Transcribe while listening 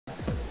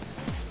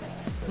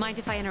Mind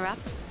if I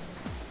interrupt?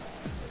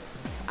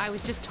 I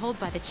was just told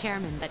by the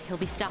chairman that he'll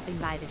be stopping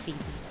by this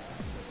evening.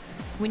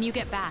 When you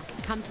get back,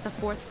 come to the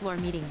 4th floor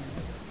meeting room.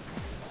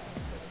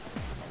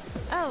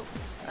 Oh,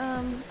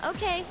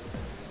 okay.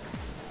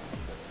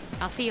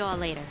 I'll see you all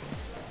later.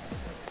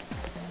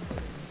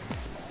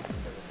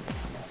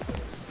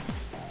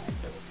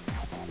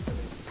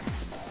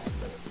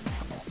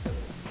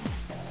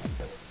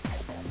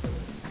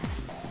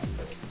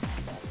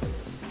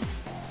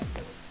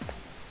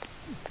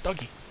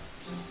 Doggy.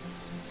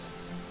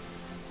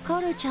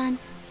 Koro-chan,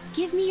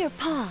 give me your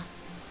paw.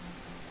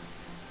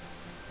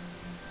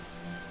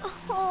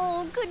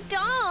 Oh, good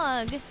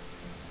dog.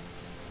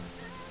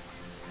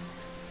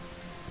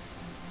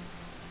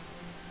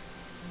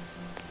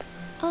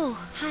 Oh,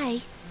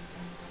 hi.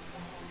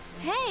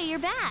 Hey, you're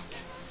back.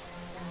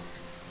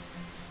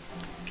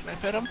 Can I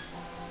pet him?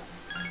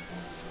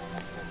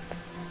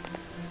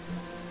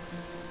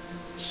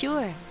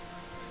 Sure.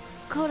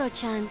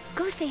 Koro-chan,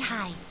 go say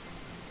hi.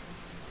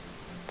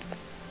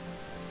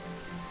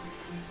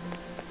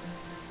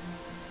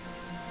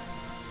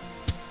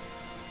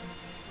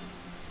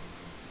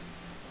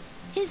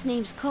 His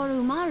name's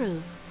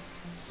Korumaru.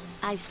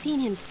 I've seen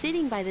him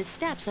sitting by the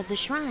steps of the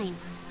shrine.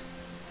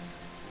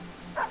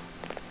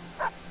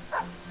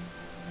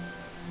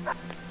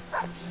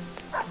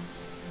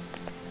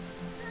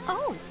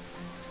 Oh,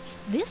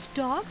 this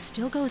dog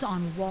still goes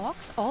on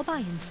walks all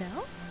by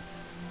himself?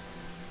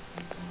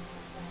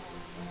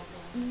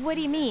 What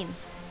do you mean?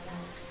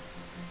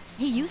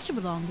 He used to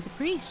belong to the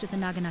priest at the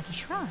Naganaki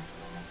Shrine.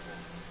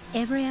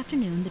 Every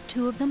afternoon, the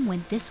two of them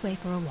went this way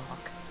for a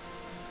walk.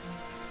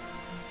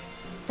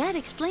 That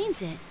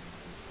explains it.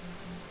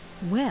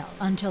 Well,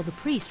 until the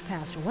priest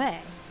passed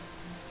away.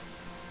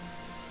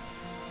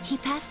 He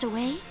passed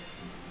away?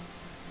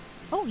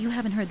 Oh, you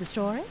haven't heard the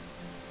story?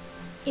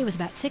 It was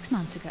about 6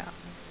 months ago.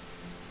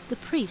 The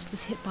priest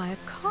was hit by a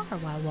car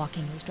while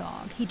walking his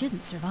dog. He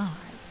didn't survive.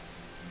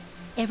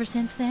 Ever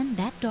since then,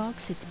 that dog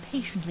sits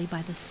patiently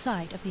by the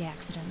site of the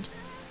accident.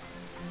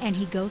 And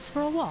he goes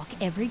for a walk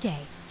every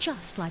day,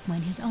 just like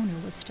when his owner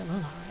was still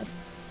alive.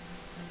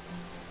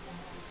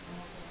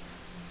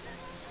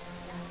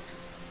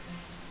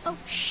 Oh,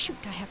 shoot,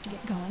 I have to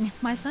get going.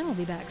 My son will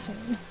be back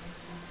soon.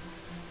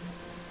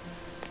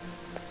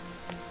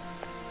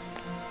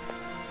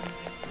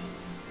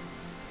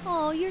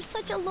 Oh, you're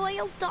such a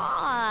loyal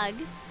dog.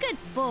 Good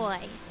boy.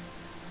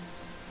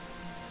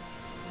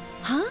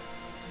 Huh?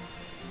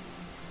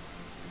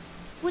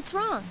 What's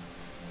wrong?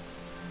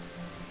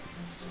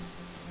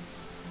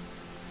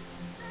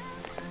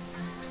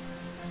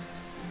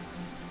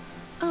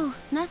 Oh,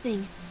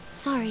 nothing.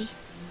 Sorry.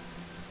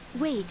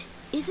 Wait,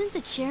 isn't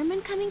the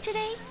chairman coming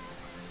today?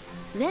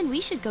 Then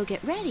we should go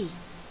get ready.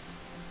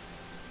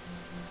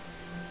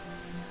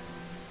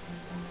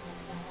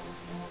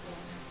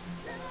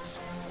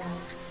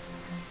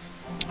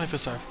 I feel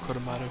sorry for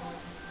Kodomaru.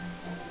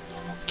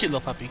 Cute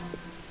little puppy.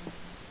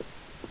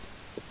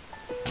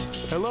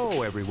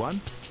 Hello,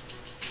 everyone.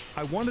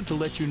 I wanted to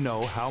let you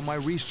know how my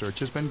research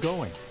has been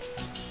going.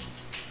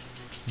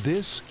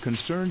 This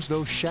concerns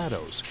those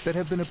shadows that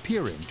have been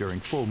appearing during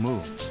full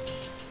moons.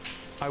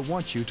 I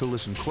want you to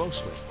listen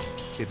closely.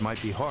 It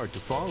might be hard to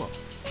follow.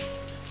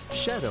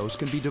 Shadows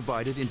can be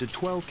divided into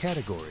 12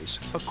 categories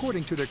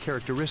according to their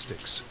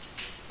characteristics.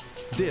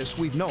 This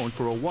we've known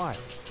for a while.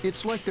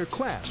 It's like their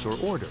class or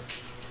order.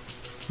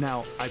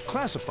 Now, I've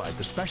classified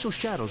the special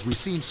shadows we've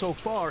seen so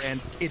far, and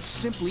it's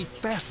simply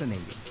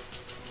fascinating.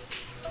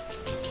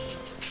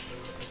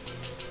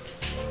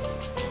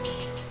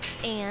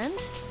 And?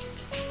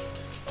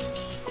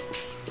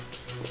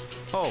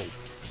 Oh,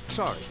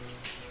 sorry.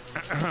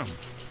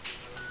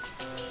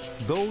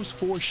 Those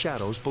 4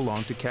 shadows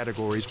belong to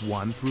categories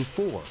 1 through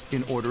 4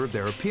 in order of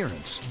their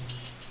appearance.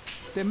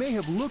 They may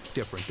have looked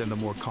different than the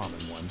more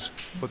common ones,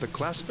 but the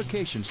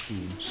classification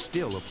scheme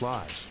still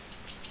applies.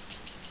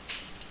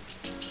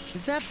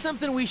 Is that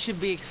something we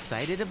should be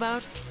excited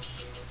about?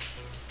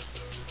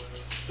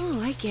 Oh,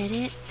 I get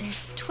it.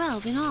 There's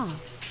 12 in all.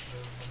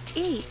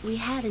 8 we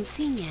haven't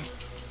seen yet.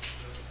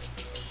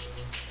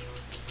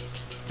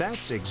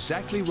 That's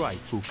exactly right,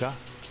 Fuka.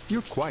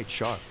 You're quite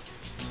sharp.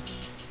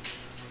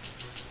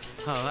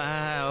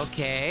 Oh,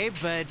 okay,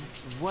 but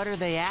what are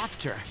they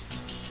after?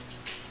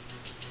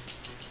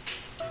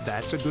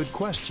 That's a good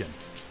question.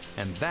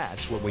 And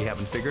that's what we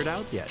haven't figured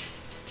out yet.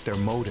 Their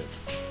motive.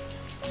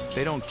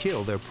 They don't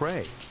kill their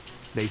prey.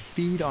 They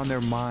feed on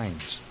their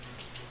minds.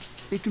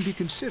 It can be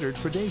considered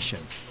predation.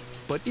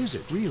 But is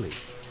it really?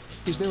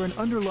 Is there an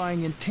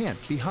underlying intent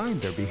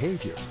behind their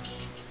behavior?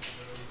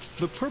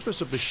 The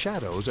purpose of the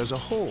shadows as a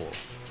whole,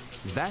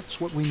 that's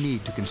what we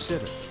need to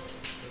consider.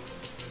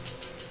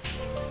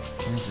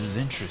 This is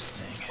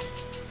interesting.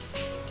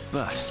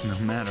 But no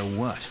matter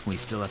what, we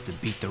still have to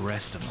beat the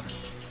rest of them.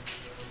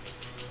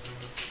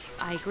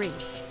 I agree.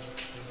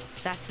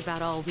 That's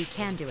about all we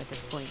can do at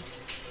this point.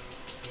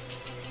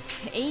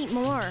 8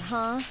 more,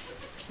 huh?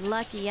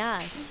 Lucky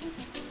us.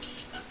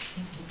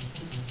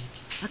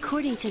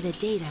 According to the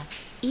data,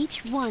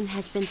 each one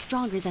has been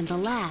stronger than the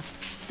last,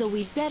 so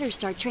we better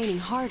start training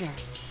harder.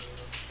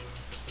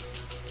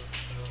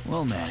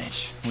 We'll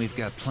manage. We've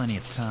got plenty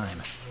of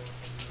time.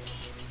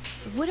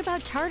 What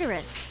about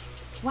Tartarus?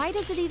 Why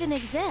does it even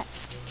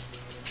exist?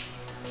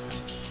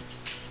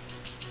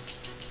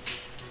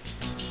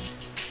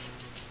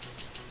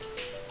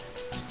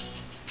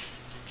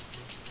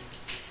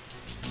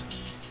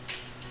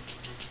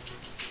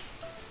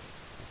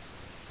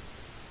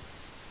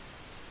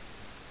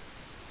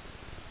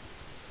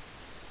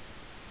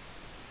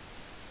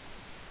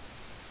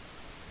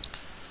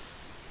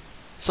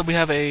 So we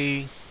have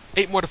 8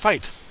 more to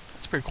fight.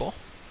 That's pretty cool.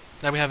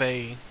 Now we have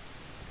a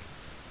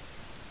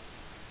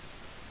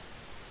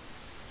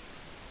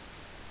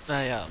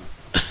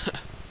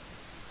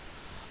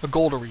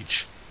goal to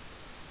reach.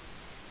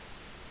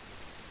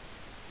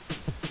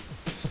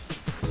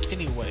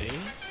 Anyway,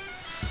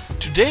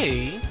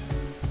 today,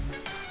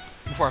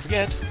 before I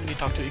forget, we need to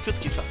talk to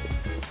Ikutsuki-san.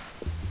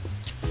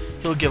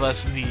 He'll give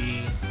us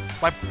the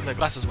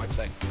glasses wipe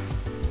thing.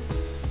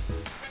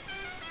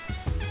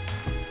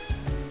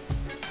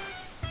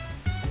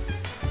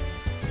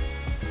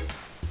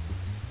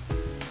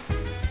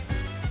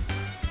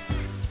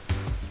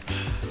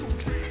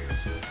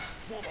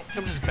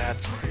 Him and his bad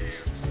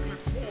puns.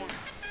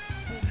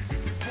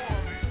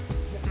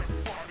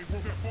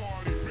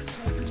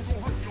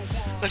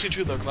 It's actually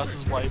true though,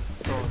 glasses wipe,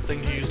 the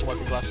thing you use to wipe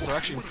your glasses, are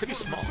actually pretty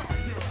small.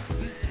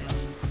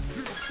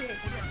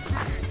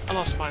 I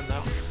lost mine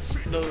though.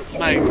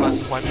 My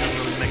glasses wipe don't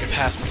really make it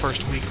past the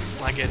first week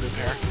when I get a new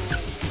pair.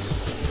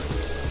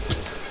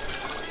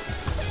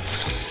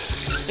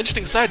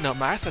 Interesting side note,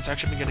 my eyesight's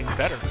actually been getting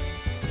better,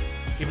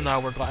 even though I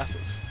wear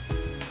glasses.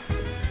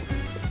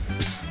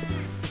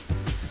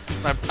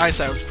 My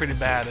eyesight was pretty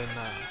bad in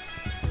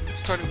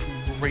starting from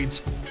grade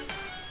school.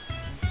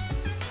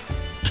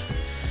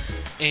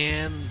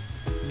 And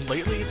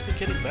lately it's been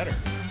getting better.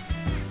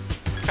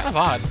 Kind of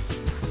odd,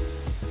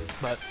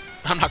 but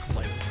I'm not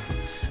complaining.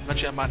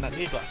 Eventually I might not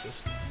need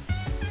glasses.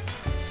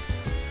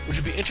 Which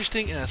would be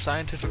interesting in a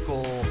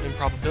scientifical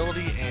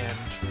improbability, and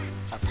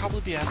I'd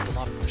probably be asked a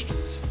lot of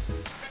questions.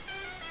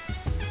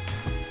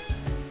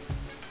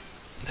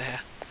 Nah.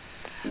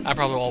 I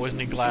probably will always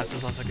need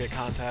glasses once I get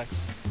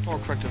contacts, or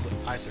corrective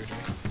eye surgery.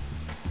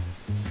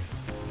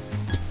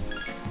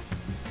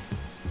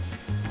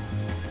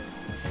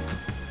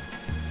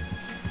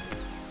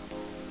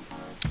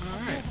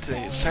 Alright,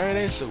 today is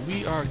Saturday, so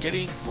we are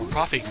getting more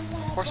coffee.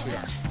 Of course we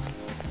are.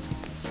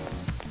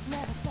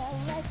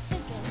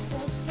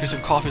 Because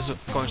some coffee is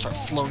going to start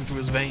flowing through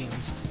his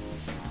veins.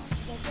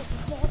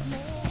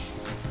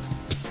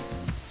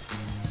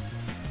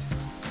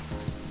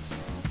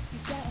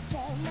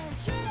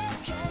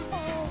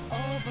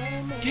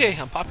 Yay,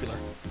 I'm popular.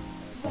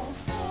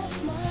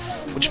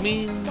 Which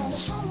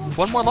means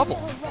one more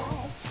level.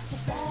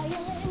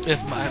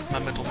 If my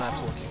mental map's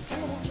working.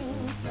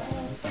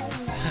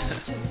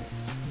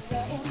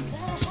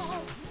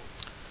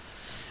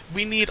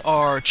 We need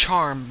our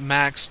charm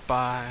maxed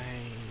by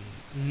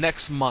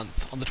next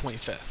month on the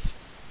 25th.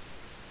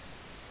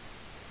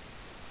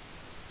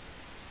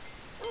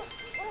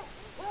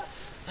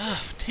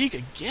 Fatigue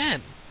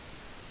again.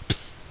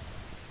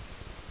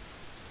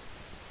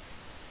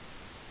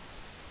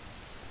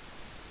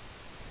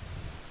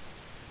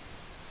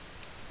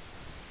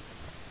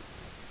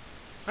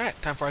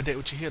 Alright, time for our date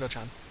with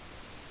Chihiro-chan.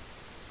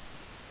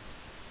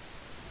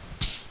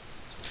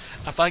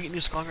 I finally get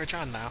used to calling her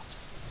Chan now.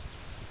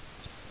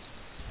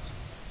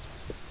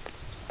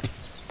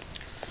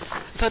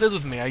 That's how it is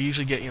with me. I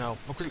usually get, I'm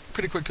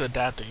pretty quick to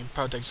adapting. It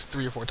probably takes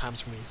 3 or 4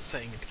 times for me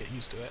saying it to get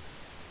used to it.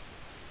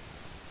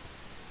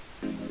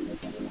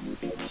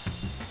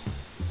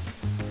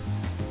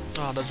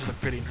 Oh, does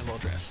look pretty in her little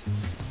dress.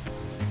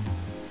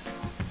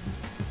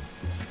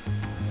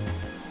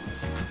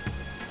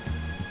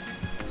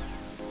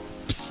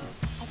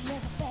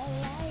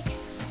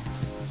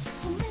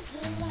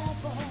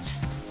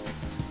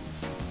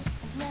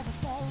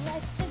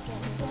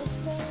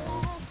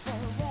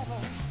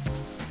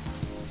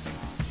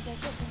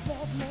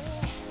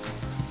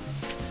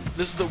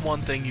 This is the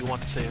one thing you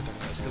want to say at the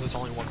rest, because there's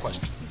only one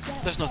question.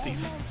 There's no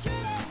thief.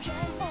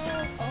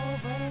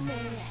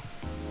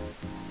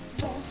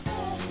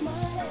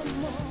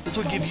 This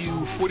would give you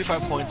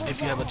 45 points if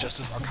you have a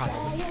Justice Arcana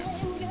with you.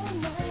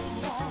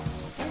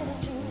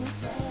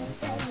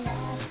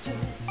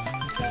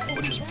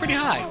 Which is pretty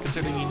high,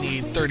 considering you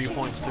need 30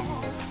 points to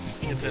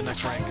get to the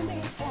next rank.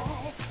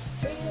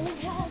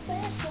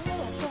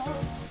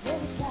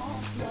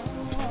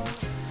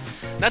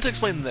 Now to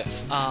explain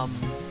this,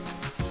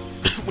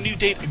 when you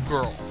date a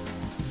girl,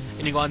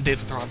 and you go on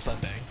dates with her on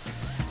Sunday,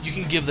 you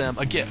can give them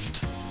a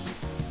gift.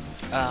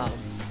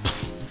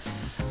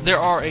 There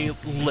are a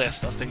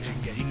list of things you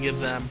can get. You can give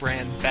them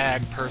brand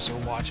bag, purse, or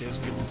watches.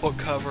 You can give them a book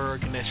cover,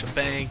 Ganesha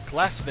Bank,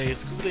 glass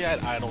vase,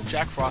 googly-eyed idol,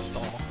 Jack Frost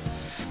doll,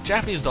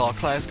 Japanese doll,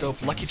 kaleidoscope,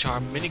 Lucky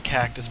Charm, mini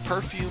cactus,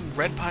 perfume,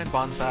 red pine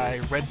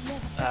bonsai, red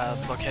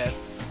bouquet,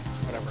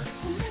 whatever,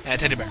 and a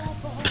teddy bear.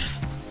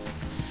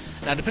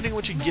 Now, depending on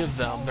what you give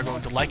them, they're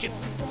going to like it,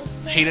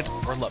 hate it,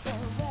 or love it.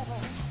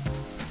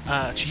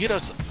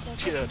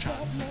 Chihiro-chan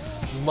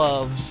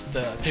loves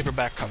the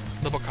paperback cover,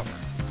 the book cover.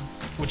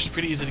 which is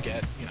pretty easy to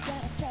get, you know.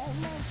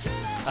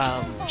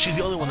 She's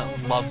the only one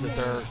that loves it.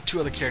 There are 2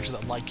 other characters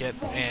that like it,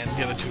 and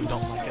the other 2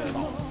 don't like it at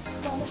all.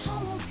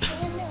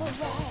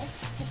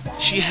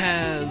 She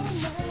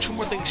has 2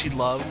 more things she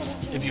loves,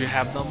 if you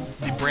have them.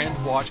 The brand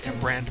watch and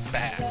brand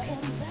bag.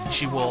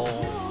 She will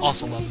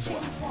also love as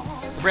well.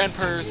 The brand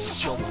purse,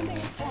 she'll like.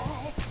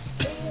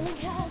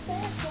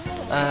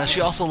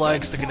 She also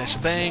likes the Ganesha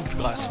Bank, the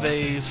glass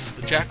vase,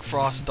 the Jack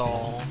Frost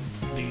doll,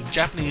 the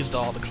Japanese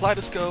doll, the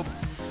kaleidoscope,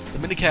 the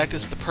mini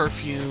cactus, the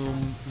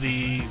perfume,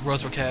 the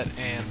rose bouquet,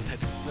 and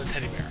the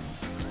teddy bear.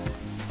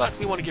 But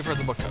we want to give her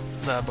the book cover.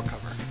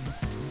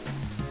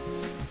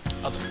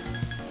 Other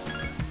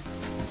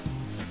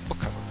book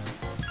cover.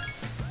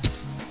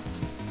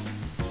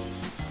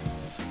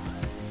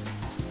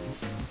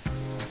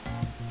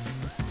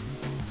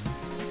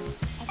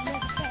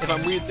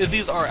 If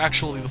these are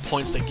actually the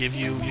points they give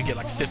you, you get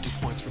like 50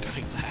 points for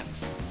doing that.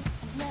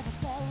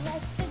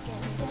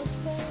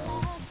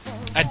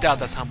 I doubt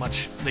that's how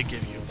much they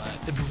give you, but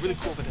it'd be really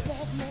cool if it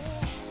is.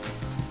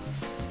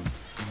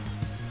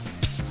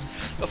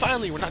 But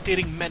finally, we're not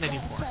dating men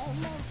anymore.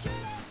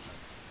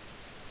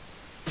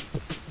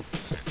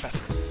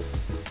 Bathroom.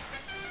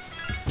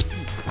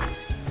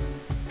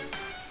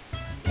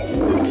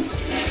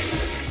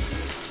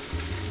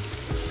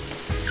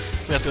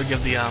 We have to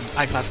give the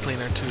eyeglass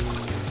cleaner to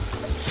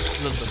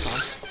Elizabeth's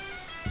son.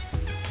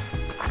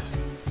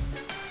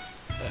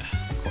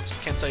 Of course,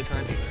 can't study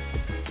tonight either.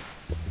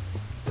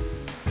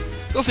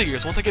 Go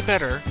figures, once I get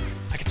better,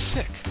 I get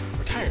sick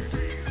or tired.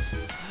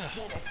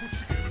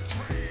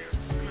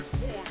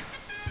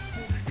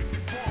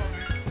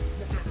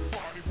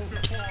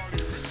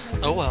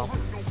 Oh well.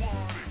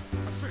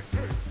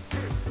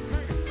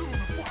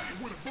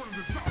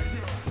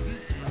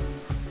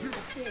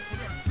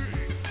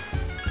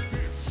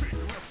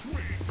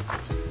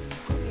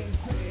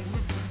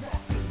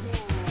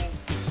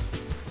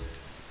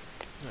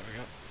 There we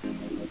go.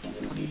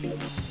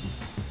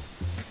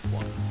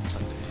 21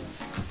 Sunday.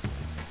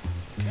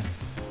 Okay.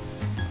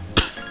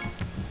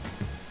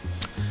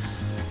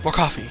 More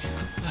coffee.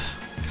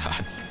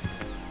 God.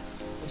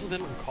 What's with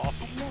him and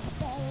coffee?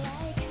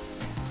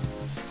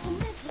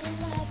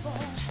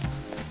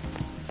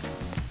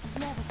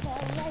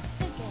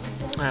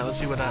 Alright, let's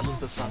see what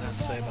Elizabeth's son has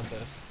to say about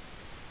this.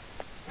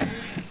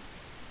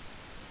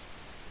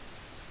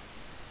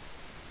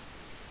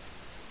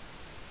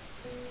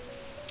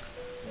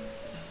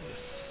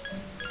 Yes.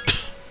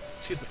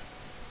 Excuse me.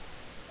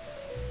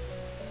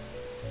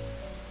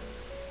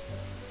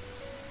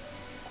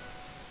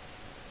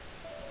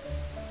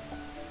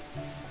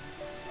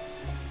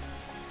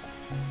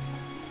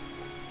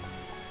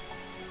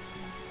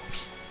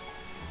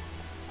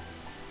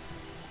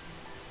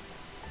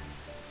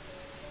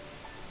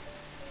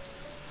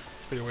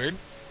 Pretty weird.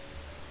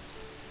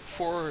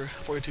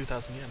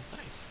 42,000 yen.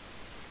 Nice.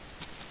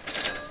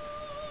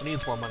 It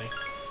needs more money.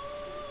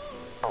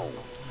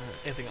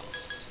 Anything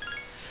else?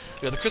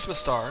 We have the Christmas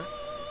Star,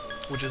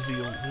 which is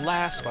the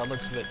last, by the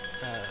looks of it,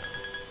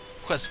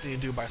 quest we need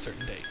to do by a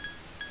certain date.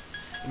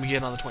 And we get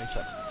it on the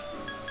 27th.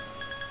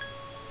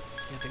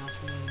 Anything else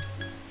we need?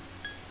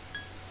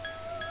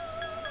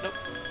 Nope.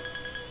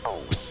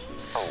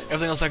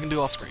 Everything else I can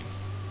do off screen.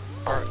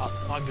 Or,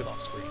 I can do it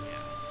off screen, yeah.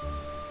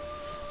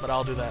 But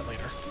I'll do that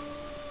later.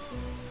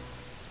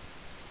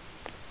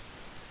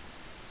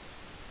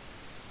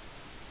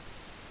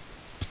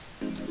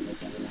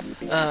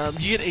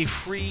 You get a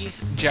free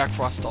Jack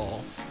Frost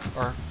doll,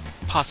 or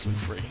possibly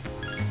free,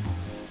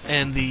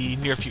 in the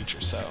near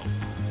future, so...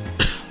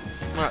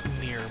 not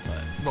near,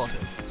 but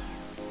relative.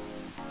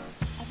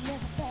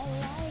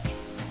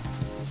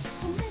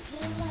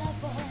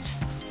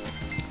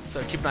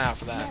 So keep an eye out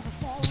for that.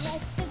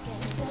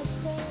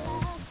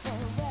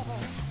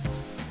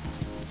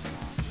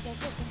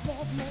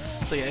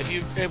 So yeah, if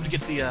you're able to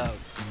get the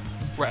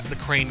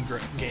crane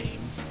game,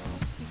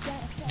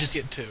 just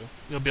get 2.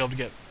 You'll be able to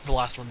get the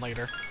last one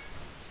later.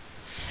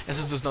 And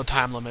since there's no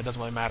time limit, it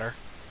doesn't really matter.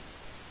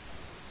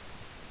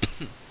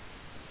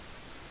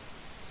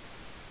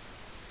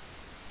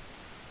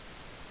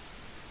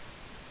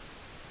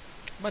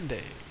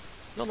 Monday.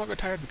 No longer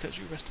tired because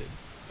you rested.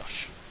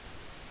 Gosh.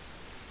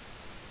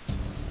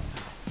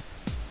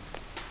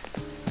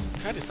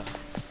 Kaede-san.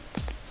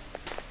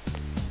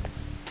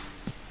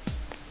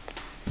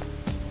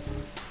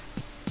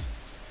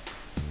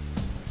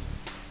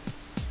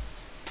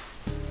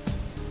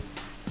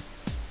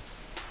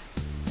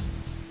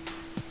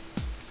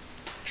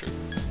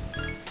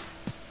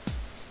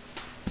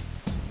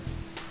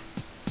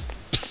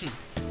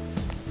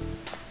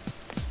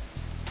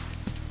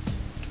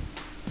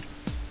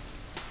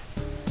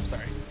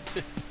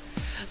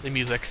 The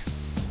music.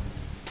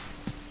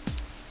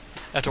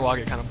 After a while I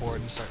get kind of bored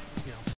and start